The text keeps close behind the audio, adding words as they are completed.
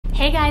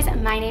Hey guys,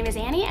 my name is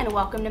Annie and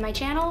welcome to my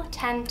channel,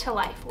 10 to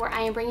Life, where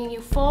I am bringing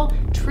you full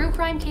true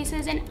crime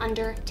cases in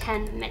under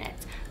 10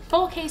 minutes.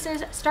 Full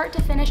cases, start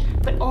to finish,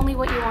 but only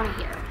what you want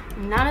to hear.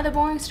 None of the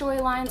boring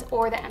storylines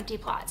or the empty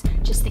plots.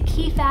 Just the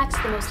key facts,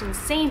 the most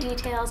insane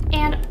details,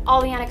 and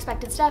all the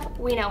unexpected stuff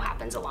we know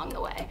happens along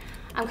the way.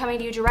 I'm coming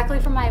to you directly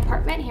from my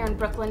apartment here in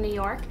Brooklyn, New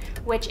York,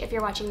 which if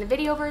you're watching the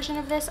video version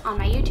of this on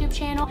my YouTube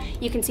channel,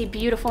 you can see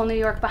beautiful New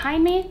York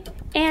behind me.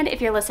 And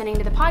if you're listening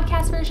to the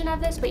podcast version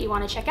of this, but you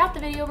want to check out the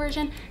video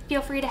version,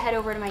 feel free to head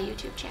over to my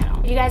YouTube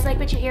channel. If you guys like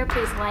what you hear,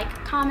 please like,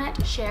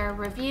 comment, share,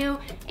 review,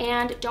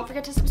 and don't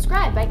forget to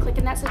subscribe by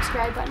clicking that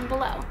subscribe button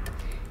below.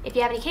 If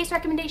you have any case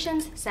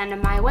recommendations, send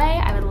them my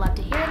way. I would love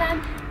to hear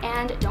them.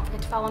 And don't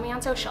forget to follow me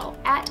on social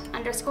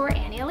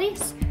 @_Annie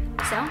Elise.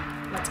 So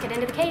let's get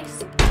into the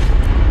case.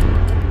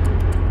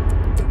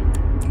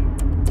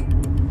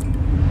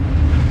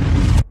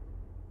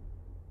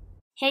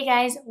 Hey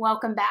guys,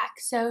 welcome back.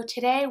 So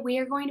today we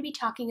are going to be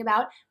talking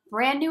about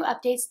brand new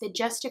updates that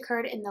just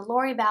occurred in the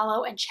Lori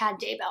Vallow and Chad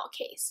Daybell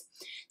case.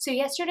 So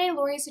yesterday,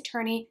 Lori's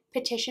attorney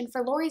petitioned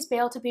for Lori's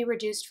bail to be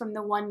reduced from the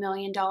 $1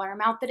 million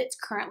amount that it's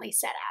currently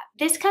set at.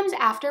 This comes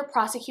after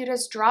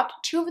prosecutors dropped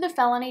 2 of the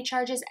felony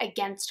charges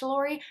against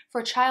Lori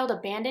for child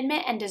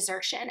abandonment and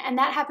desertion, and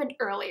that happened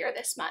earlier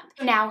this month.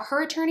 Now,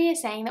 her attorney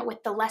is saying that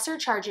with the lesser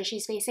charges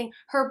she's facing,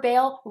 her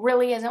bail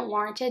really isn't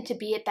warranted to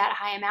be at that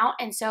high amount,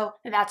 and so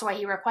that's why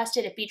he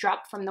requested it be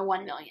dropped from the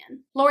 $1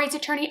 million. Lori's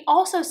attorney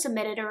also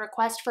submitted a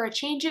request for a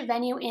change of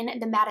venue in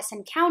the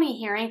Madison County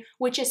hearing,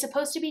 which is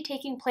supposed to be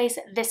taking place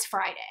this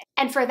Friday.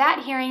 And for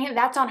that hearing,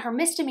 that's on her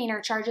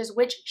misdemeanor charges,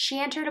 which she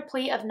entered a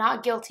plea of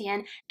not guilty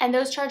in, and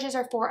those charges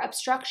are for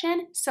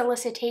obstruction,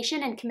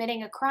 solicitation, and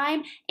committing a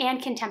crime,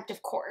 and contempt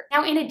of court.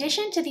 Now, in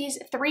addition to these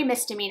 3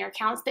 misdemeanor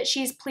counts that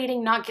she's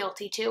pleading not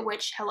guilty to,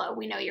 which, hello,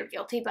 we know you're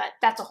guilty, but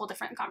that's a whole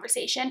different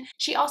conversation,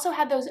 she also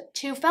had those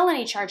 2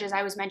 felony charges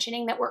I was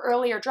mentioning that were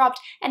earlier dropped,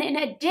 and in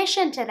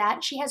addition to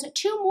that, she has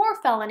 2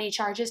 more felony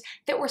charges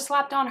that were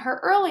slapped on her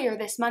earlier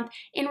this month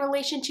in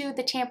relation to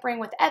the tampering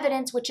with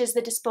evidence, which is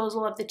the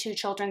disposal of the 2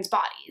 children's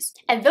bodies.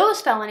 And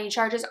those felony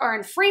charges are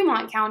in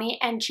Fremont County,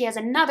 and she has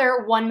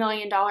another $1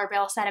 million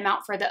bail set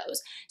amount for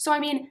those. So I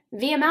mean,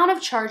 the amount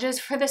of charges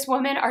for this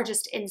woman are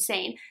just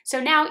insane. So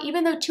now,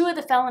 even though 2 of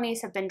the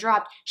felonies have been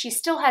dropped, she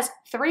still has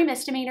 3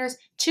 misdemeanors,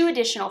 2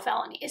 additional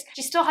felonies.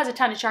 She still has a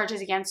ton of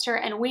charges against her,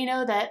 and we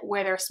know that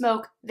where there's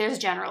smoke, there's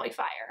generally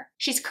fire.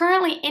 She's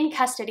currently in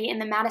custody in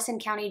the Madison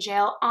County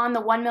Jail on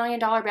the $1 million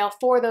bail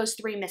for those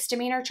 3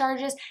 misdemeanor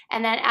charges,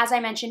 and then, as I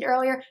mentioned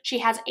earlier, she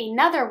has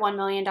another $1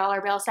 million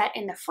bail set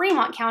in the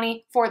Fremont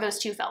County for those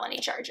 2 felony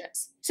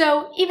charges.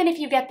 So even if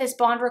you get this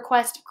bond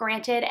request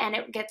granted and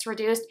it gets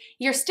reduced,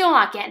 you're still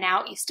not getting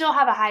out. You still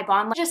have a high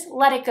bond. Just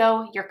let it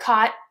go. You're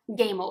caught.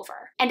 Game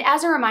over. And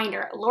as a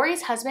reminder,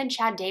 Lori's husband,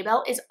 Chad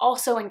Daybell, is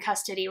also in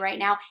custody right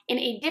now in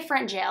a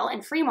different jail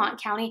in Fremont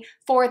County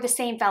for the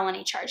same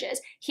felony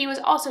charges. He was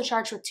also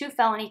charged with 2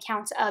 felony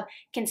counts of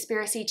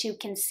conspiracy to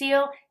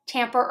conceal,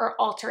 tamper, or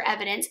alter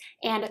evidence,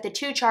 and the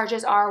 2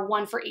 charges are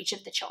 1 for each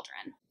of the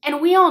children. And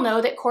we all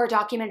know that court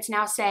documents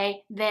now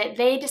say that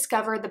they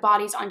discovered the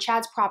bodies on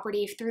Chad's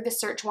property through the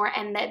search warrant,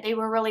 and that they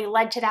were really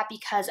led to that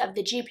because of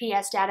the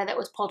GPS data that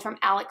was pulled from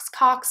Alex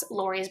Cox,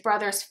 Lori's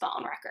brother's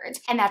phone records.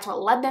 And that's what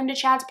led them to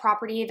Chad's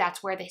property.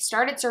 That's where they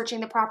started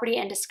searching the property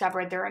and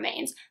discovered the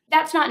remains.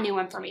 That's not new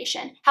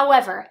information.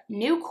 However,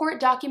 new court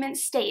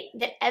documents state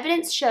that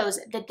evidence shows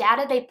the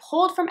data they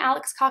pulled from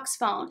Alex Cox's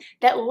phone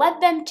that led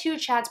them to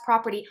Chad's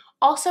property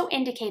also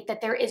indicate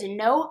that there is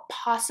no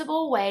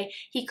possible way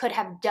he could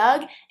have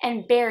dug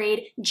and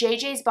buried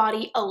JJ's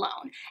body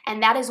alone.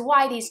 And that is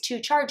why these 2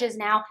 charges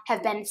now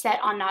have been set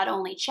on not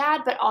only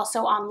Chad, but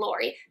also on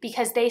Lori,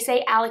 because they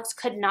say Alex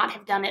could not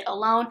have done it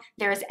alone.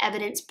 There is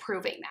evidence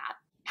proving that.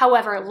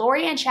 However,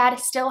 Lori and Chad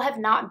still have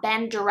not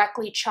been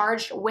directly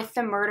charged with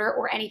the murder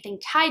or anything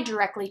tied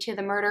directly to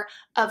the murder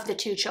of the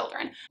 2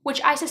 children,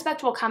 which I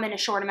suspect will come in a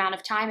short amount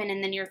of time and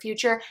in the near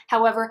future.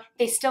 However,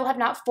 they still have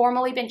not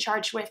formally been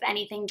charged with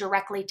anything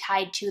directly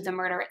tied to the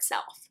murder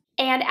itself.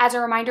 And as a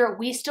reminder,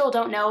 we still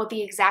don't know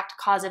the exact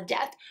cause of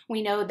death.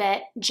 We know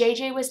that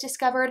JJ was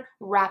discovered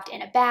wrapped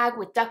in a bag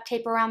with duct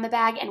tape around the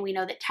bag, and we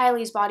know that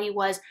Tylee's body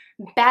was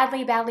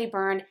badly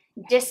burned,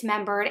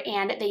 dismembered,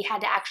 and they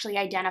had to actually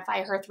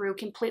identify her through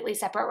completely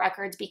separate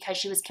records because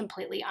she was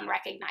completely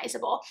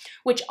unrecognizable.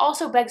 Which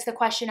also begs the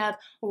question of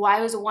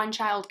why was one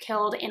child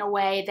killed in a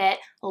way that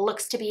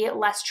looks to be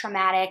less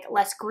traumatic,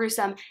 less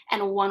gruesome,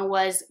 and one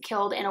was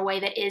killed in a way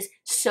that is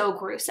so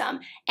gruesome.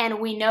 And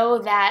we know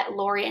that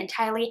Lori and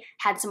Tylee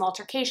had some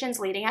altercations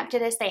leading up to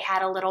this. They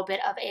had a little bit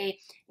of a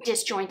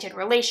disjointed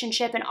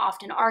relationship and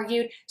often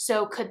argued.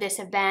 So could this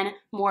have been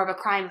more of a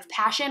crime of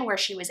passion where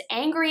she was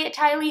angry at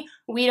Tylee?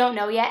 We don't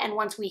know yet. And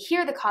once we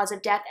hear the cause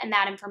of death and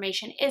that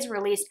information is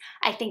released,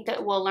 I think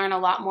that we'll learn a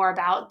lot more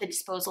about the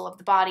disposal of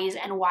the bodies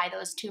and why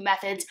those 2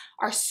 methods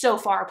are so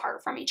far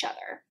apart from each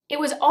other. It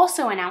was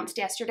also announced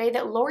yesterday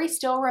that Lori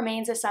still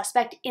remains a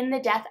suspect in the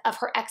death of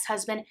her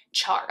ex-husband,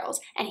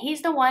 Charles. And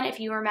he's the one, if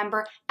you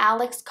remember,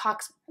 Alex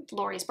Cox,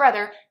 Lori's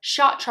brother,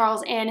 shot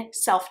Charles in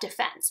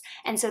self-defense.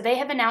 And so they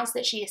have announced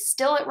that she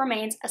still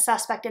remains a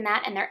suspect in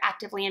that, and they're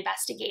actively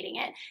investigating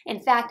it. In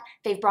fact,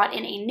 they've brought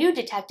in a new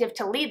detective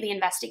to lead the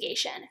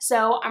investigation.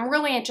 So I'm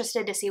really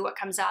interested to see what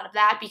comes out of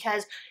that,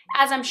 because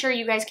as I'm sure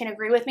you guys can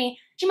agree with me,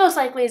 she most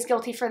likely is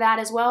guilty for that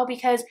as well,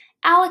 because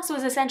Alex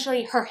was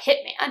essentially her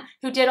hitman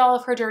who did all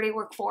of her dirty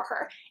work for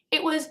her.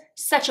 It was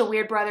such a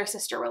weird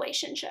brother-sister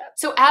relationship.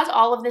 So as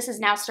all of this is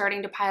now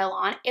starting to pile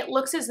on, it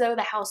looks as though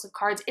the house of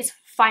cards is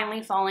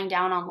finally falling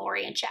down on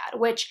Lori and Chad,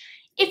 which,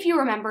 if you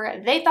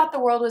remember, they thought the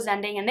world was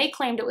ending and they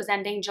claimed it was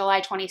ending July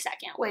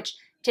 22nd, which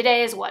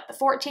today is what, the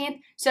 14th?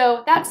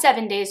 So that's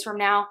 7 days from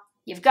now.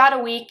 You've got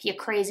a week, you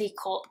crazy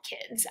cult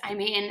kids. I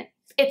mean,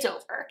 it's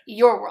over.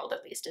 Your world,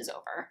 at least, is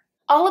over.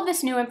 All of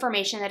this new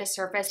information that has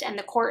surfaced and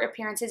the court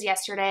appearances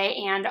yesterday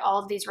and all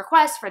of these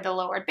requests for the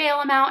lowered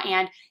bail amount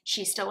and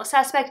she's still a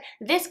suspect,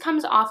 this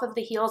comes off of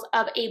the heels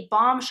of a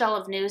bombshell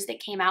of news that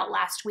came out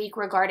last week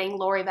regarding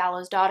Lori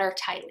Vallow's daughter,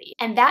 Tylee.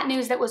 And that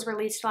news that was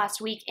released last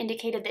week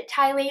indicated that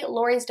Tylee,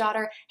 Lori's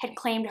daughter, had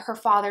claimed her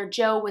father,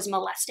 Joe, was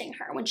molesting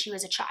her when she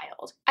was a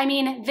child. I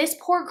mean, this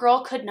poor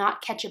girl could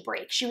not catch a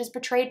break. She was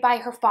betrayed by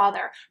her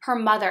father, her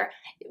mother.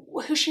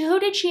 Who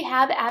did she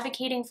have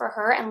advocating for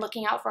her and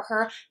looking out for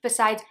her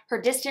besides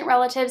her distant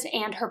relatives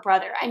and her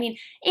brother? I mean,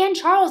 and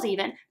Charles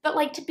even, but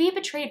like, to be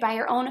betrayed by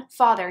your own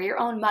father, your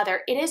own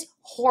mother, it is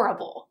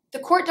horrible. The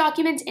court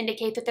documents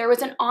indicate that there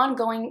was an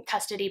ongoing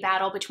custody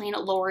battle between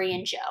Lori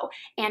and Joe,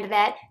 and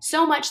that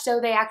so much so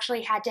they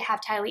actually had to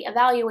have Tylee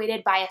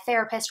evaluated by a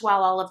therapist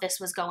while all of this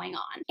was going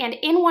on. And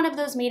in one of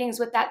those meetings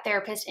with that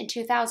therapist in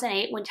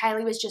 2008, when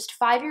Tylee was just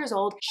 5 years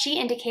old, she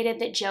indicated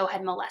that Joe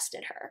had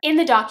molested her. In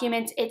the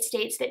documents, it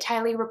states that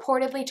Tylee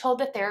reportedly told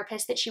the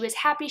therapist that she was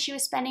happy she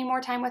was spending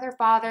more time with her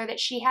father, that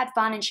she had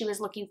fun and she was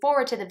looking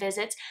forward to the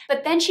visits,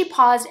 but then she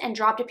paused and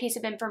dropped a piece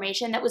of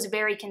information that was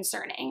very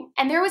concerning.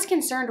 And there was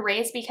concern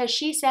raised because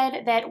she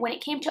said that when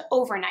it came to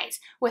overnights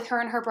with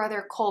her and her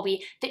brother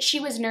Colby, that she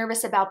was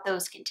nervous about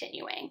those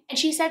continuing. And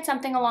she said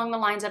something along the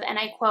lines of, and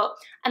I quote,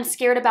 "I'm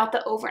scared about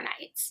the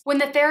overnights." When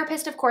the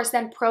therapist, of course,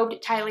 then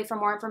probed Tylee for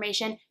more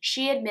information,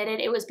 she admitted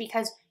it was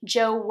because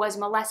Joe was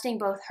molesting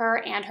both her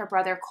and her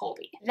brother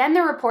Colby. Then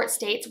the report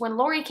states when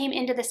Lori came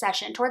into the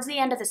session, towards the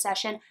end of the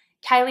session,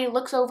 Tylee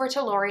looks over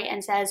to Lori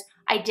and says,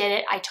 "I did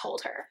it, I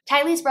told her."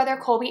 Tylee's brother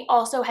Colby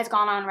also has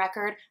gone on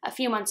record a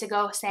few months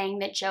ago saying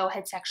that Joe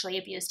had sexually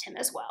abused him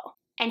as well.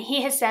 And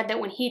he has said that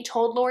when he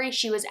told Lori,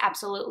 she was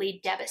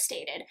absolutely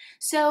devastated.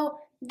 So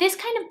this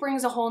kind of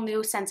brings a whole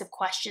new sense of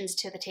questions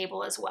to the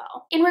table as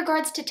well. In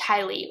regards to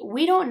Tylee,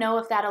 we don't know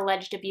if that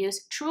alleged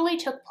abuse truly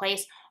took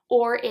place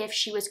or if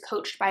she was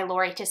coached by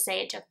Lori to say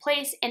it took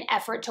place in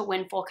effort to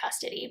win full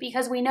custody.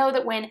 Because we know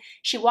that when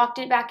she walked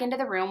back into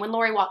the room, when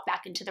Lori walked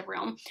back into the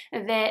room,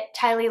 that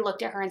Tylee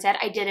looked at her and said,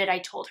 "I did it, I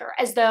told her,"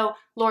 as though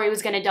Lori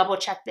was going to double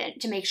check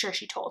that to make sure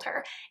she told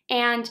her.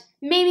 And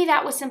maybe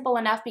that was simple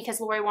enough because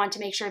Lori wanted to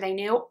make sure they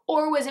knew,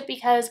 or was it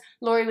because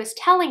Lori was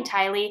telling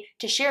Tylee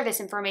to share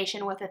this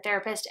information with the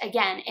therapist,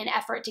 again, in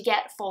effort to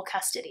get full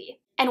custody?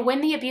 And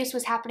when the abuse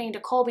was happening to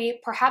Colby,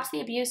 perhaps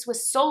the abuse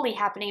was solely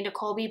happening to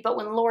Colby, but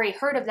when Lori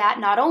heard of that,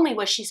 not only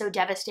was she so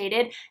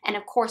devastated and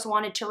of course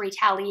wanted to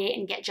retaliate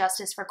and get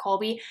justice for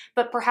Colby,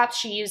 but perhaps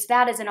she used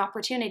that as an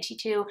opportunity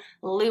to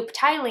loop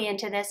Tylee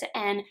into this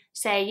and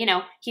say, you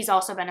know, he's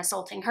also been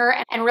assaulting her,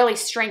 and really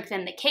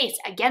strengthen the case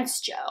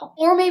against Joe.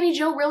 Or maybe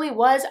Joe really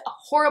was a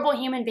horrible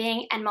human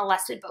being and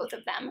molested both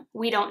of them.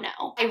 We don't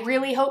know. I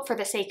really hope for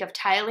the sake of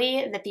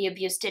Tylee that the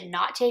abuse did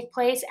not take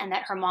place and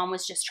that her mom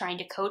was just trying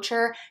to coach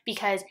her,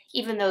 because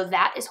even though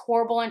that is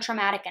horrible and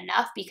traumatic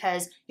enough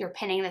because you're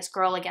pinning this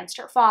girl against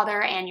her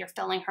father and you're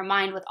filling her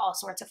mind with all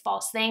sorts of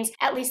false things,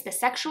 at least the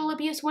sexual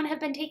abuse wouldn't have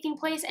been taking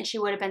place and she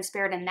would have been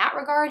spared in that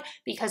regard,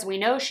 because we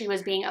know she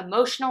was being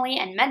emotionally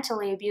and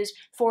mentally abused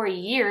for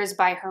years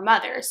by her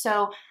mother.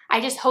 So I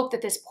just hope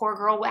that this poor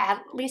girl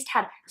at least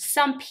had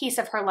some piece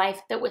of her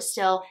life that was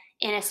still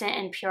innocent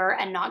and pure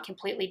and not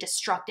completely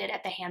destructed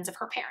at the hands of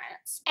her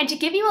parents. And to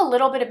give you a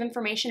little bit of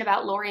information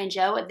about Lori and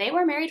Joe, they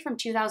were married from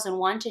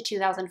 2001 to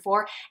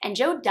 2004, and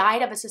Joe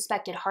died of a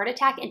suspected heart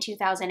attack in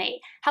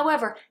 2008.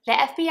 However, the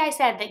FBI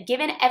said that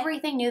given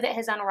everything new that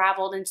has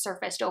unraveled and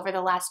surfaced over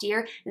the last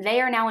year, they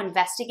are now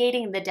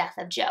investigating the death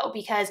of Joe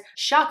because,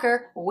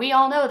 shocker, we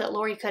all know that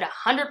Lori could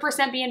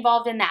 100% be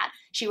involved in that.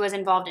 She was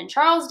involved in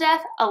Charles'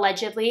 death,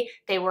 allegedly.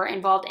 They were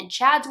involved in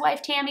Chad's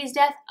wife Tammy's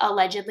death,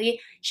 allegedly.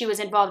 She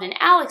was involved in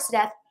Alex's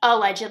death,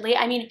 allegedly.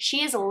 I mean,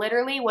 she is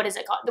literally, what is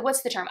it called?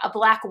 What's the term? A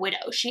black widow.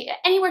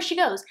 Anywhere she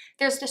goes,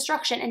 there's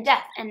destruction and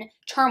death and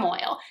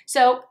turmoil.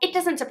 So it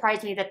doesn't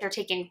surprise me that they're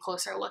taking a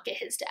closer look at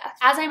his death.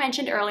 As I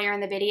mentioned earlier in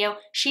the video,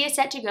 she is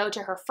set to go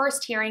to her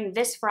first hearing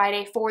this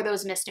Friday for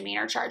those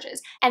misdemeanor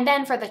charges. And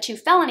then for the 2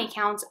 felony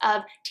counts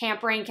of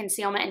tampering,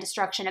 concealment, and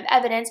destruction of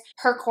evidence,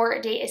 her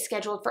court date is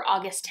scheduled for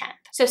August 10th.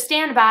 So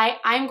stand by.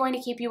 I'm going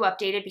to keep you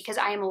updated because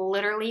I am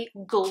literally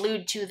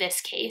glued to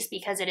this case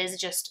because it is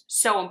just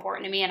so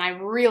important to me and I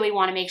really really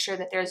want to make sure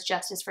that there's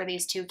justice for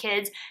these two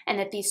kids and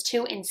that these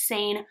two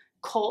insane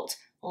cult,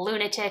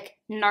 lunatic,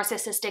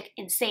 narcissistic,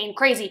 insane,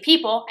 crazy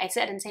people, I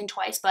said insane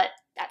twice, but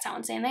that's how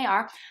insane they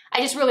are.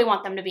 I just really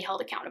want them to be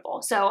held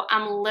accountable. So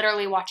I'm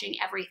literally watching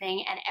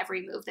everything and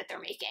every move that they're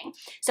making.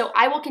 So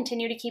I will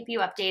continue to keep you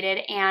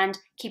updated and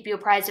keep you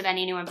apprised of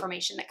any new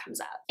information that comes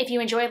up. If you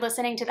enjoyed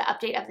listening to the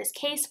update of this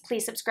case,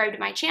 please subscribe to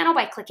my channel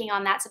by clicking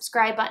on that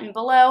subscribe button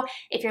below.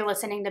 If you're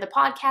listening to the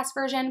podcast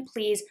version,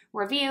 please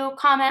review,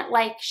 comment,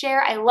 like,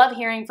 share. I love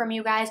hearing from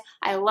you guys.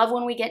 I love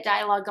when we get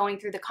dialogue going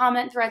through the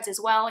comment threads as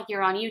well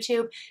here on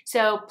YouTube.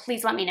 So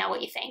please let me know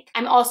what you think.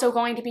 I'm also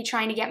going to be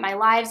trying to get my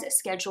lives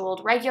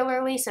scheduled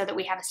regularly so that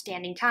we have a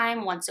standing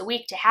time once a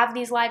week to have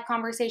these live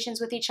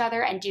conversations with each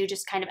other and do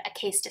just kind of a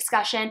case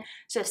discussion.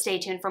 So stay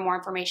tuned for more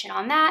information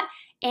on that,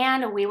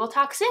 and we will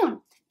talk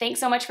soon. Thanks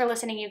so much for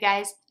listening, you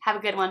guys. Have a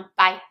good one.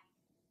 Bye.